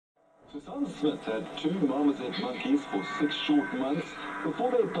Susan Smith had 2 marmoset monkeys for 6 short months before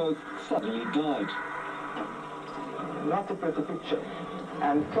they both suddenly died. Not a pretty picture,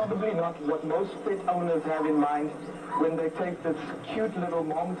 and probably not what most pet owners have in mind when they take this cute little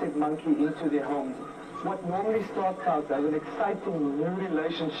marmoset monkey into their homes. What normally starts out as an exciting new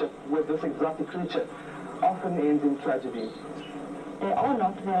relationship with this exotic creature often ends in tragedy. They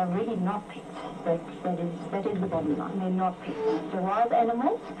are really not pets. That is the bottom line. They're not pets. They're wild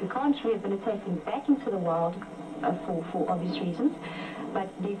animals. We can't rehabilitate them back into the wild for obvious reasons, but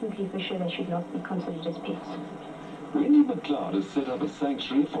definitely for sure they should not be considered as pets. Wendy Macleod has set up a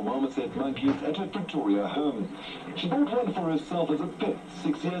sanctuary for marmoset monkeys at her Pretoria home. She bought one for herself as a pet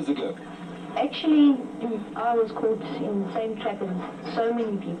 6 years ago. Actually, I was caught in the same trap as so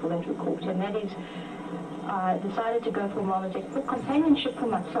many people that were caught, and that is I decided to go for marmoset for companionship for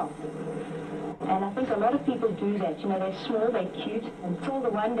myself. And I think a lot of people do that. You know, they're small, they're cute, until the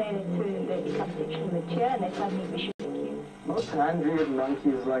one day they become sexually mature and they suddenly wish you were cute. Most hand-reared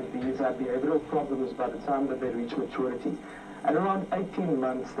monkeys like these have behavioral problems by the time that they reach maturity. At around 18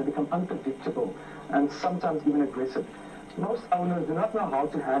 months, they become unpredictable and sometimes even aggressive. Most owners do not know how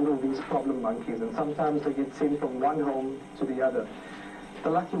to handle these problem monkeys, and sometimes they get sent from one home to the other. The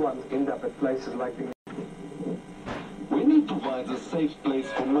lucky ones end up at places like the Wendy provides a safe place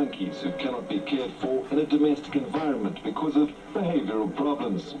for monkeys who cannot be cared for in a domestic environment because of behavioral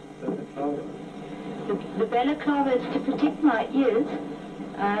problems. The balaclava is to protect my ears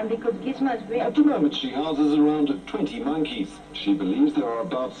because Gizmo's very... At the moment she houses around 20 monkeys. She believes there are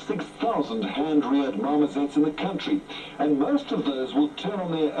about 6,000 hand-reared marmosets in the country, and most of those will turn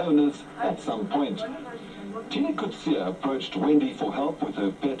on their owners at some point. Tina Kutsia approached Wendy for help with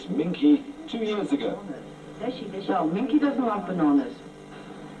her pet Minky 2 years ago. Well, Minky doesn't like bananas.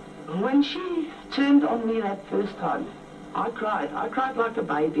 When she turned on me that first time, I cried. I cried like a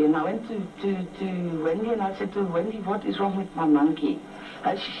baby, and I went to Wendy and I said to Wendy, what is wrong with my monkey?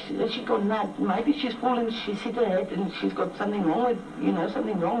 Has she gone mad? Maybe she's fallen, she's hit her head and she's got something wrong with,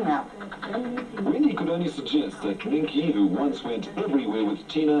 something wrong now. Wendy could only suggest that Minky, who once went everywhere with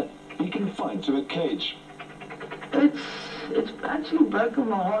Tina, be confined to a cage. It's actually broken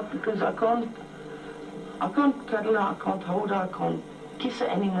my heart because I can't cuddle her, I can't hold her, I can't kiss her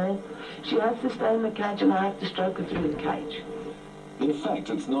anymore. She has to stay in the cage and I have to stroke her through the cage. In fact,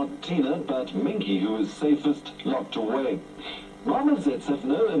 it's not Tina, but Minky who is safest locked away. Marmosets have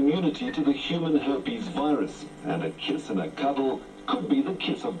no immunity to the human herpes virus, and a kiss and a cuddle could be the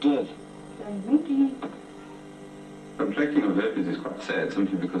kiss of death. Minky. Contracting of herpes is quite sad,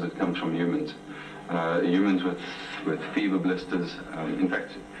 simply because it comes from humans. Humans with fever blisters. In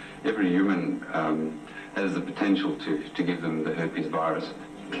fact, every human has the potential to give them the herpes virus.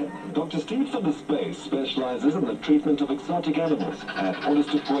 Dr. Steve van der Spey specializes in the treatment of exotic animals at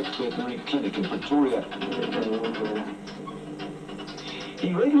Onderstepoort Veterinary Clinic in Pretoria.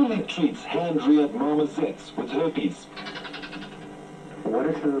 He regularly treats hand-reared marmosets with herpes. What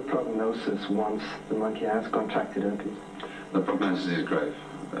is the prognosis once the monkey has contracted herpes? The prognosis is grave,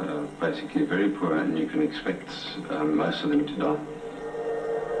 basically very poor, and you can expect most of them to die.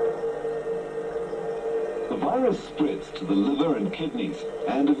 The virus spreads to the liver and kidneys,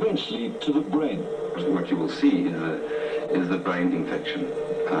 and eventually to the brain. What you will see is the brain infection.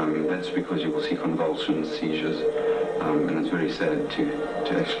 That's because you will see convulsions, seizures, and it's very sad to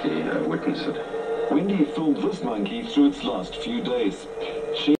actually witness it. Wendy filmed this monkey through its last few days.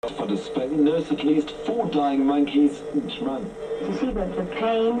 She and Van der Spey nurse at least 4 dying monkeys each month. To see the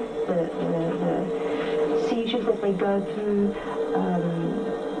pain, the seizures that they go through,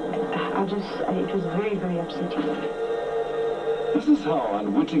 it was very, very upsetting. This is how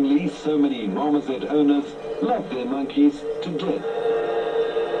unwittingly so many marmoset owners love their monkeys to death.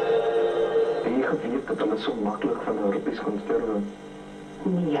 En jy geweet dat hulle so maklik van herpes kon sterwe?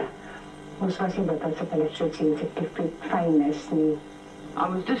 Nee, ons was nie dat as hulle so sensitief fyn is nie. I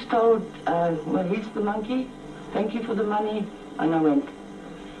was just told, well, here's the monkey, thank you for the money, and I went.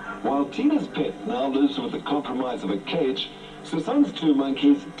 While Tina's pet now lives with the compromise of a cage, Susan's 2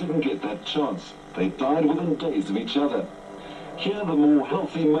 monkeys didn't get that chance. They died within days of each other. Here the more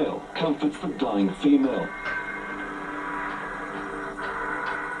healthy male comforts the dying female.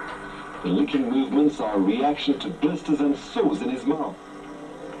 The licking movements are a reaction to blisters and sores in his mouth.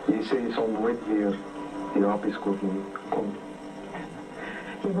 Jy sê jy sal nooit weer die herpes koop nie. Kom.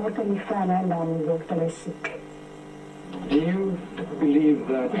 Jy word in die van en dan word hulle siek. Do you believe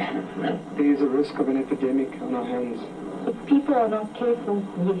that there is a risk of an epidemic on our hands? If people are not careful,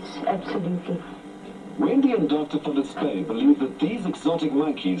 yes, absolutely. Wendy and Dr. Van der Spey believe that these exotic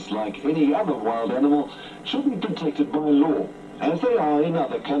monkeys, like any other wild animal, should be protected by law as they are in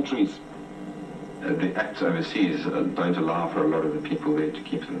other countries. The acts overseas don't allow for a lot of the people there to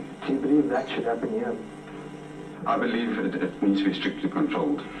keep them. Do you believe that should happen here? I believe it needs to be strictly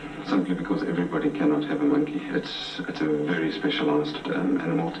controlled, simply because everybody cannot have a monkey. It's a very specialized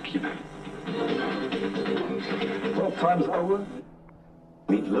animal to keep. 12 times over.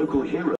 Meet local heroes.